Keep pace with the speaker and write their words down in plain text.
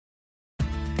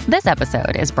This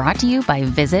episode is brought to you by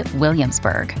Visit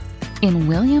Williamsburg. In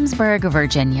Williamsburg,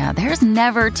 Virginia, there's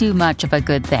never too much of a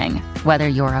good thing. Whether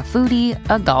you're a foodie,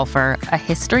 a golfer, a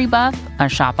history buff, a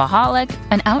shopaholic,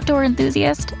 an outdoor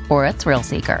enthusiast, or a thrill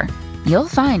seeker, you'll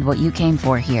find what you came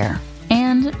for here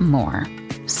and more.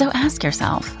 So ask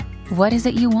yourself, what is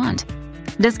it you want?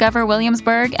 Discover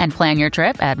Williamsburg and plan your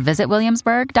trip at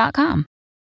visitwilliamsburg.com.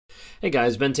 Hey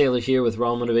guys, Ben Taylor here with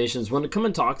Raw Motivations. I want to come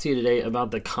and talk to you today about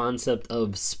the concept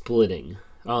of splitting,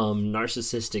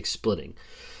 narcissistic splitting.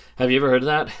 Have you ever heard of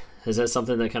that? Is that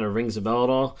something that kind of rings a bell at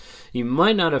all? You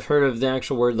might not have heard of the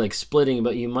actual word like splitting,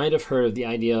 but you might have heard of the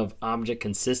idea of object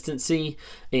consistency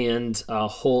and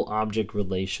whole object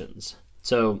relations.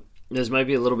 So this might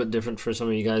be a little bit different for some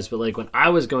of you guys, but like when I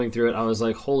was going through it, I was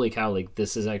like, holy cow, like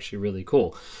this is actually really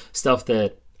cool. Stuff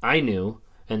that I knew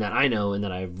and that I know and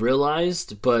that I've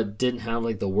realized, but didn't have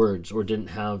like the words or didn't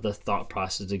have the thought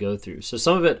process to go through. So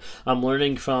some of it I'm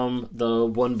learning from the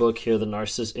one book here, The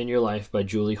Narcissist in Your Life by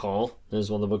Julie Hall. This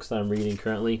is one of the books that I'm reading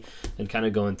currently and kind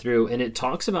of going through. And it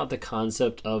talks about the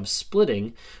concept of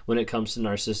splitting when it comes to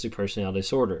narcissistic personality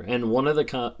disorder. And one of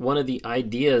the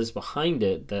ideas behind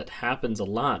it that happens a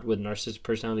lot with narcissistic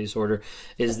personality disorder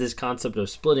is this concept of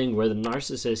splitting, where the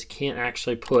narcissist can't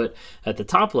actually put, at the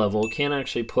top level, can't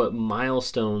actually put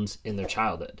milestones in their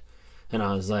childhood. And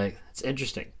I was like, that's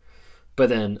interesting. But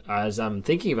then as I'm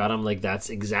thinking about it, I'm like, that's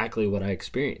exactly what I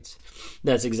experience.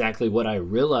 That's exactly what I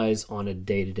realize on a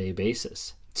day-to-day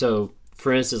basis. So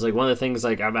for instance, like one of the things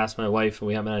like I've asked my wife and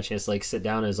we haven't had a chance to like sit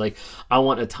down is like, I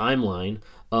want a timeline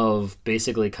of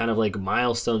basically kind of like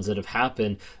milestones that have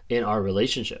happened in our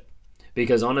relationship.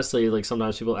 Because honestly, like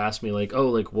sometimes people ask me like, oh,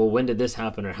 like, well, when did this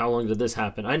happen? Or how long did this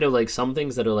happen? I know like some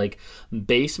things that are like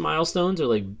base milestones or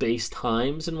like base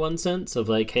times in one sense of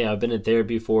like, hey, I've been in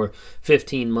therapy for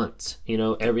 15 months,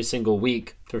 every single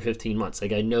week for 15 months.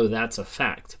 Like I know that's a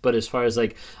fact. But as far as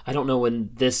like, I don't know when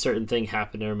this certain thing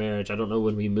happened in our marriage. I don't know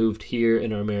when we moved here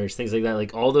in our marriage, things like that.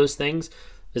 Like all those things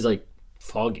is like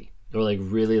foggy or like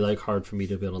really like hard for me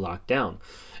to be able to lock down.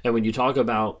 And when you talk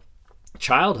about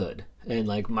childhood and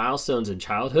like milestones in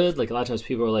childhood, like a lot of times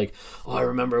people are like, oh, I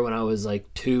remember when I was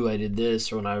like 2 I did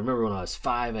this, or when I remember when I was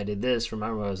 5 I did this,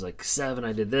 remember when I was like 7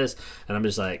 I did this. And I'm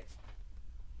just like,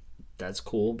 that's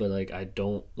cool, but like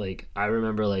I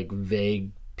remember like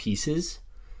vague pieces,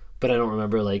 but I don't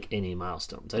remember like any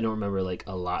milestones. I don't remember like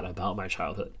a lot about my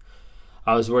childhood.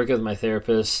 I was working with my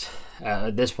therapist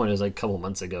at this point, it was like a couple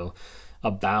months ago,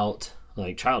 about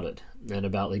like childhood and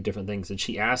about like different things, and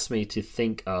she asked me to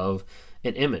think of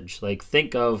an image, like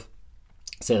think of,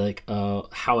 say like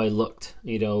how I looked,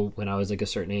 when I was like a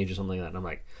certain age or something like that. And I'm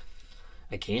like,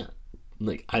 I can't,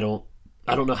 like I don't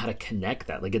know how to connect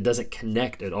that. Like it doesn't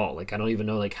connect at all. Like I don't even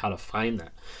know like how to find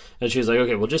that. And she was like,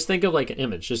 okay, well just think of like an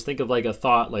image, just think of like a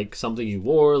thought, like something you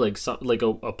wore, like something like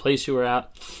a place you were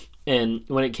at. And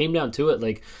when it came down to it,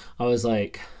 like I was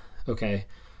like, okay,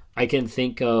 I can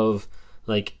think of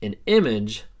like an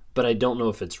image, but I don't know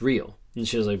if it's real. And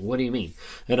she was like, what do you mean?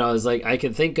 And I was like, I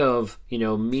can think of,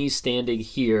 me standing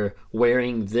here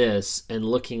wearing this and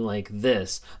looking like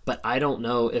this, but I don't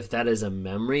know if that is a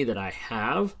memory that I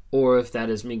have or if that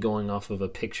is me going off of a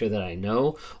picture that I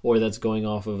know or that's going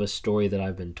off of a story that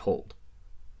I've been told.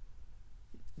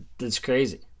 That's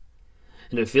crazy.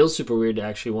 And it feels super weird to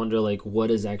actually wonder, like,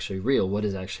 what is actually real? What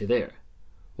is actually there?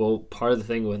 Well, part of the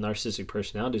thing with narcissistic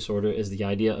personality disorder is the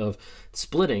idea of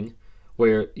splitting,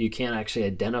 where you can't actually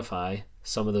identify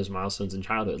some of those milestones in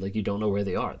childhood. Like you don't know where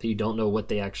they are. You don't know what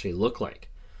they actually look like.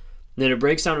 And then it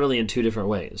breaks down really in two different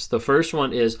ways. The first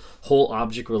one is whole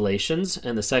object relations,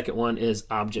 and the second one is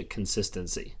object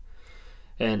consistency.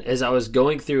 And as I was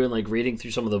going through and like reading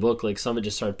through some of the book, like some of it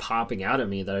just started popping out at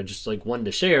me that I just like wanted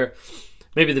to share.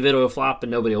 Maybe the video will flop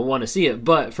and nobody will want to see it,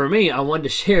 but for me, I wanted to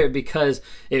share it because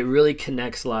it really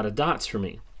connects a lot of dots for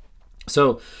me.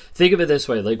 So think of it this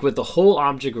way, like with the whole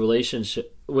object relations,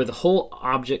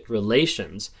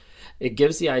 it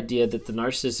gives the idea that the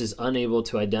narcissist is unable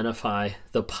to identify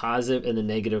the positive and the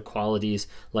negative qualities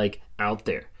like out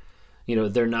there.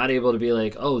 They're not able to be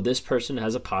like, oh, this person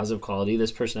has a positive quality,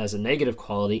 this person has a negative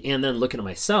quality, and then looking at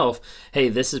myself, hey,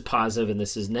 this is positive and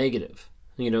this is negative.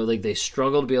 Like they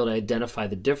struggle to be able to identify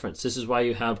the difference. This is why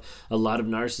you have a lot of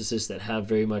narcissists that have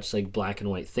very much like black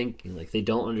and white thinking. Like they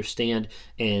don't understand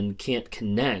and can't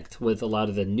connect with a lot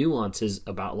of the nuances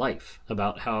about life,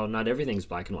 about how not everything's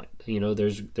black and white.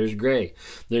 There's gray.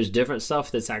 There's different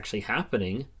stuff that's actually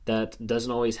happening that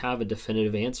doesn't always have a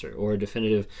definitive answer or a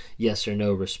definitive yes or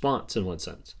no response in one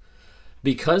sense.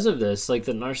 Because of this, like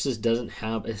the narcissist doesn't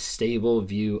have a stable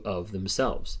view of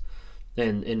themselves.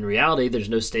 And in reality, there's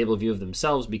no stable view of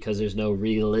themselves because there's no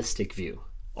realistic view.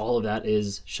 all of that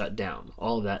is shut down.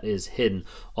 All of that is hidden.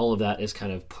 All of that is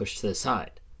kind of pushed to the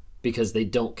side because they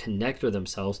don't connect with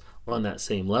themselves on that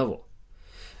same level.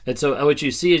 And so what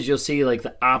you see is you'll see like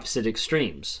the opposite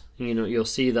extremes. You'll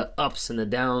see the ups and the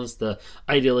downs, the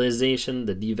idealization,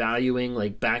 the devaluing,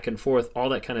 like back and forth, all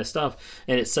that kind of stuff.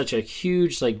 And it's such a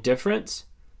huge like difference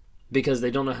because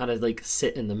they don't know how to like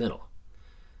sit in the middle.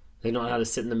 They don't know how to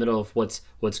sit in the middle of what's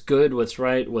good, what's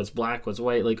right, what's black, what's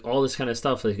white, like all this kind of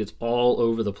stuff. Like it's all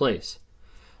over the place.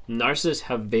 Narcissists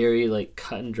have very like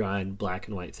cut and dried black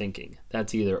and white thinking.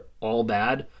 That's either all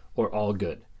bad or all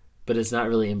good, but it's not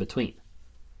really in between.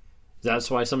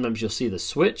 That's why sometimes you'll see the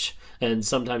switch, and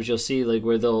sometimes you'll see like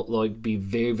where they'll like be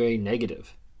very, very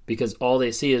negative because all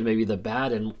they see is maybe the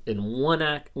bad in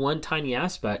one tiny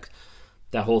aspect.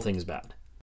 That whole thing is bad.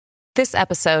 This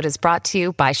episode is brought to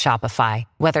you by Shopify.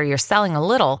 Whether you're selling a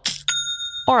little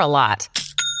or a lot,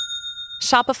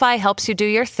 Shopify helps you do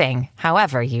your thing,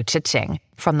 however you cha-ching.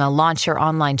 From the launch your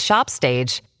online shop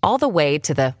stage, all the way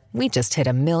to the we just hit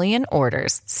 1 million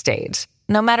orders stage.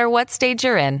 No matter what stage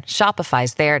you're in,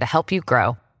 Shopify's there to help you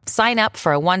grow. Sign up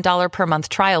for a $1 per month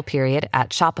trial period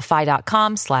at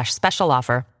shopify.com/special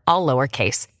offer, all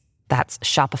lowercase. That's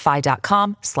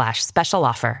shopify.com/special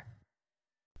offer.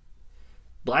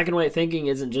 Black and white thinking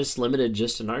isn't just limited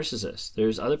just to narcissists.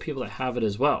 There's other people that have it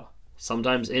as well,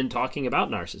 sometimes in talking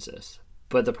about narcissists.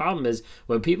 But the problem is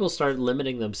when people start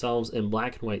limiting themselves in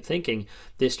black and white thinking,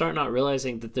 they start not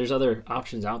realizing that there's other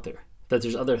options out there, that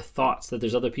there's other thoughts, that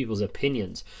there's other people's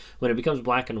opinions. When it becomes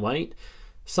black and white,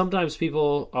 sometimes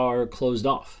people are closed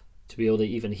off to be able to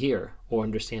even hear or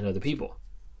understand other people.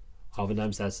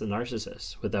 Oftentimes that's the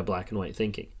narcissist with that black and white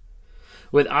thinking.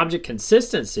 With object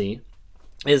consistency,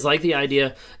 is like the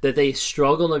idea that they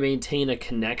struggle to maintain a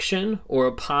connection or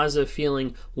a positive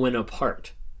feeling when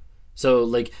apart. So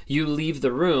like you leave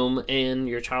the room and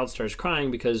your child starts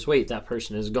crying because wait, that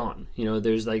person is gone.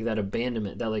 There's like that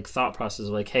abandonment, that like thought process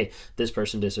of like, hey, this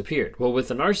person disappeared. Well, with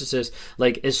the narcissist,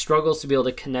 like it struggles to be able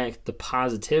to connect the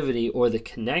positivity or the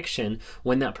connection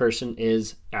when that person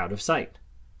is out of sight.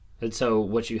 And so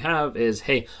what you have is,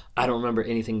 hey, I don't remember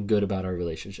anything good about our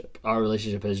relationship. Our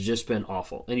relationship has just been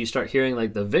awful. And you start hearing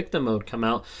like the victim mode come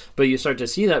out, but you start to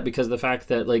see that because of the fact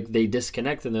that like they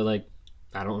disconnect and they're like,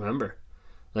 I don't remember.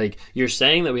 Like you're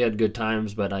saying that we had good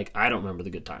times, but like I don't remember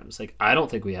the good times. Like I don't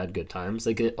think we had good times.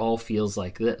 Like it all feels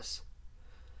like this.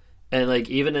 And like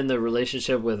even in the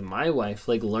relationship with my wife,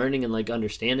 like learning and like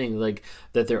understanding like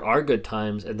that there are good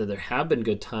times and that there have been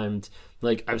good times,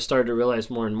 like I've started to realize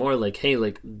more and more like, hey,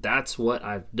 like that's what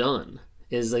I've done,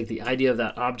 is like the idea of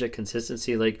that object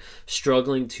consistency, like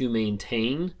struggling to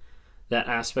maintain that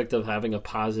aspect of having a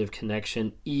positive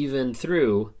connection even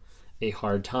through a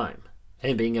hard time,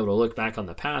 and being able to look back on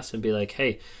the past and be like,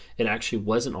 hey, it actually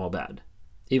wasn't all bad.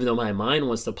 Even though my mind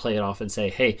wants to play it off and say,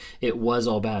 hey, it was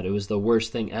all bad. It was the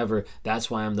worst thing ever.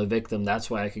 That's why I'm the victim. That's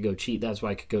why I could go cheat. That's why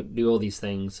I could go do all these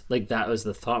things. Like that was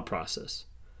the thought process.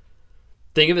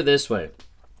 Think of it this way.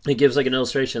 It gives like an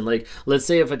illustration. Like let's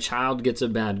say if a child gets a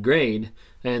bad grade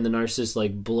and the narcissist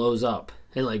like blows up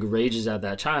and like rages at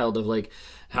that child of like,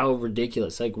 how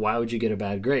ridiculous. Like why would you get a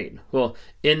bad grade? Well,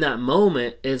 in that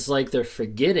moment, it's like they're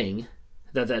forgetting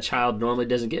that child normally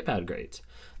doesn't get bad grades.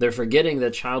 They're forgetting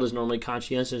that child is normally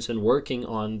conscientious and working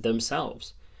on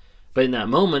themselves. But in that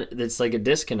moment, it's like a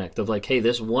disconnect of like, hey,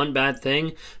 this one bad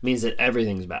thing means that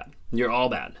everything's bad. You're all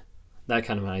bad. That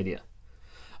kind of an idea.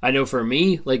 I know for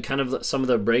me, like kind of some of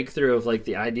the breakthrough of like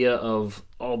the idea of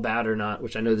all bad or not,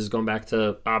 which I know this is going back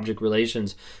to object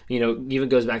relations, even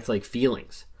goes back to like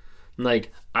feelings.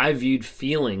 Like I viewed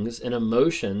feelings and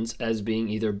emotions as being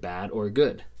either bad or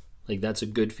good. Like that's a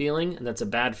good feeling and that's a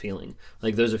bad feeling.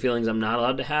 Like those are feelings I'm not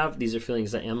allowed to have. These are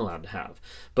feelings I am allowed to have.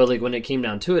 But like when it came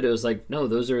down to it, it was like, no,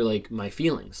 those are like my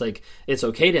feelings. Like it's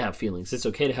okay to have feelings. It's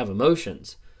okay to have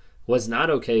emotions. What's not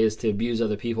okay is to abuse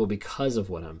other people because of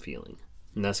what I'm feeling.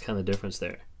 And that's kind of the difference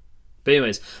there. But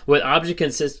anyways, with object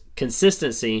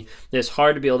consistency, it's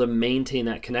hard to be able to maintain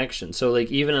that connection. So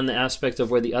like even on the aspect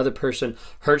of where the other person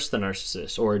hurts the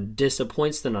narcissist or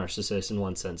disappoints the narcissist in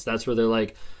one sense, that's where they're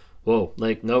like, whoa,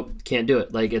 like, nope, can't do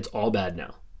it. Like, it's all bad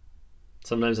now.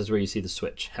 Sometimes that's where you see the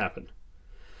switch happen.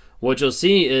 What you'll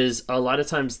see is a lot of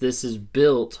times this is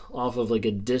built off of like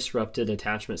a disrupted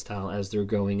attachment style as they're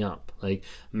growing up. Like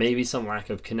maybe some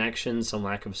lack of connection, some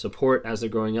lack of support as they're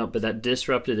growing up, but that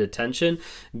disrupted attention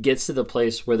gets to the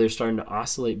place where they're starting to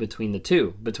oscillate between the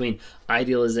two, between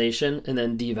idealization and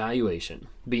then devaluation,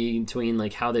 between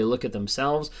like how they look at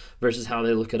themselves versus how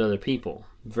they look at other people,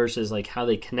 versus like how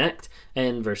they connect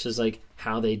and versus like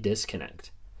how they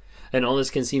disconnect. And all this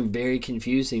can seem very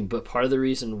confusing, but part of the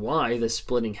reason why the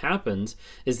splitting happens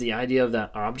is the idea of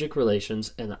that object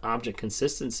relations and the object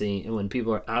consistency, and when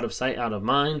people are out of sight, out of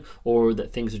mind, or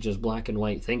that things are just black and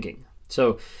white thinking.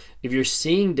 So if you're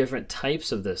seeing different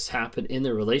types of this happen in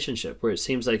the relationship, where it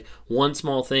seems like one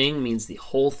small thing means the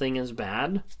whole thing is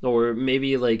bad, or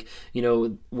maybe like,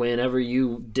 whenever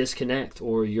you disconnect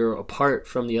or you're apart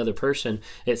from the other person,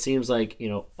 it seems like,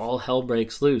 all hell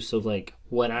breaks loose of like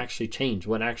what actually changed,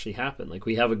 what actually happened. Like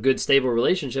we have a good, stable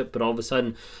relationship, but all of a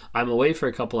sudden I'm away for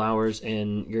a couple hours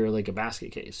and you're like a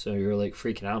basket case. So you're like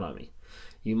freaking out on me.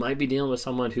 You might be dealing with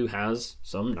someone who has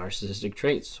some narcissistic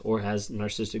traits or has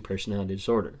narcissistic personality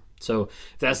disorder. So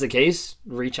if that's the case,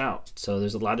 reach out. So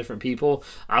there's a lot of different people.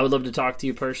 I would love to talk to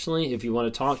you personally. If you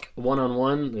want to talk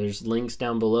one-on-one, there's links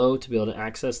down below to be able to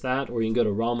access that, or you can go to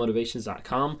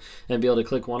rawmotivations.com and be able to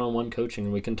click one-on-one coaching,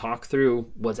 and we can talk through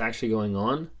what's actually going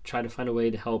on, try to find a way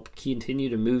to help continue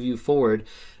to move you forward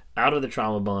out of the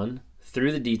trauma bond,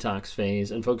 through the detox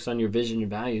phase, and focus on your vision and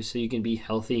values so you can be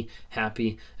healthy,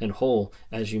 happy, and whole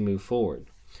as you move forward.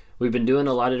 We've been doing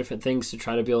a lot of different things to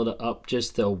try to be able to up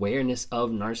just the awareness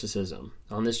of narcissism.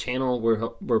 On this channel,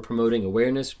 we're promoting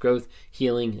awareness, growth,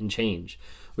 healing, and change.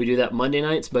 We do that Monday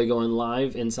nights by going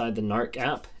live inside the NARC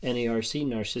app, NARC,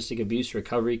 Narcissistic Abuse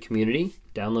Recovery Community.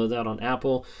 Download that on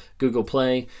Apple, Google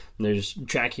Play. And there's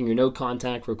tracking your no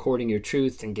contact, recording your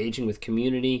truth, engaging with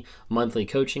community, monthly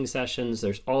coaching sessions.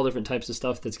 There's all different types of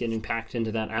stuff that's getting packed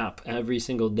into that app every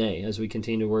single day as we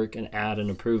continue to work and add and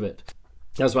improve it.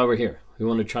 That's why we're here. We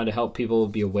want to try to help people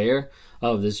be aware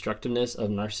of the destructiveness of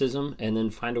narcissism and then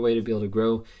find a way to be able to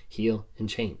grow, heal, and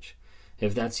change.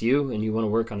 If that's you and you want to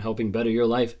work on helping better your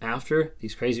life after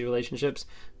these crazy relationships,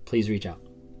 please reach out.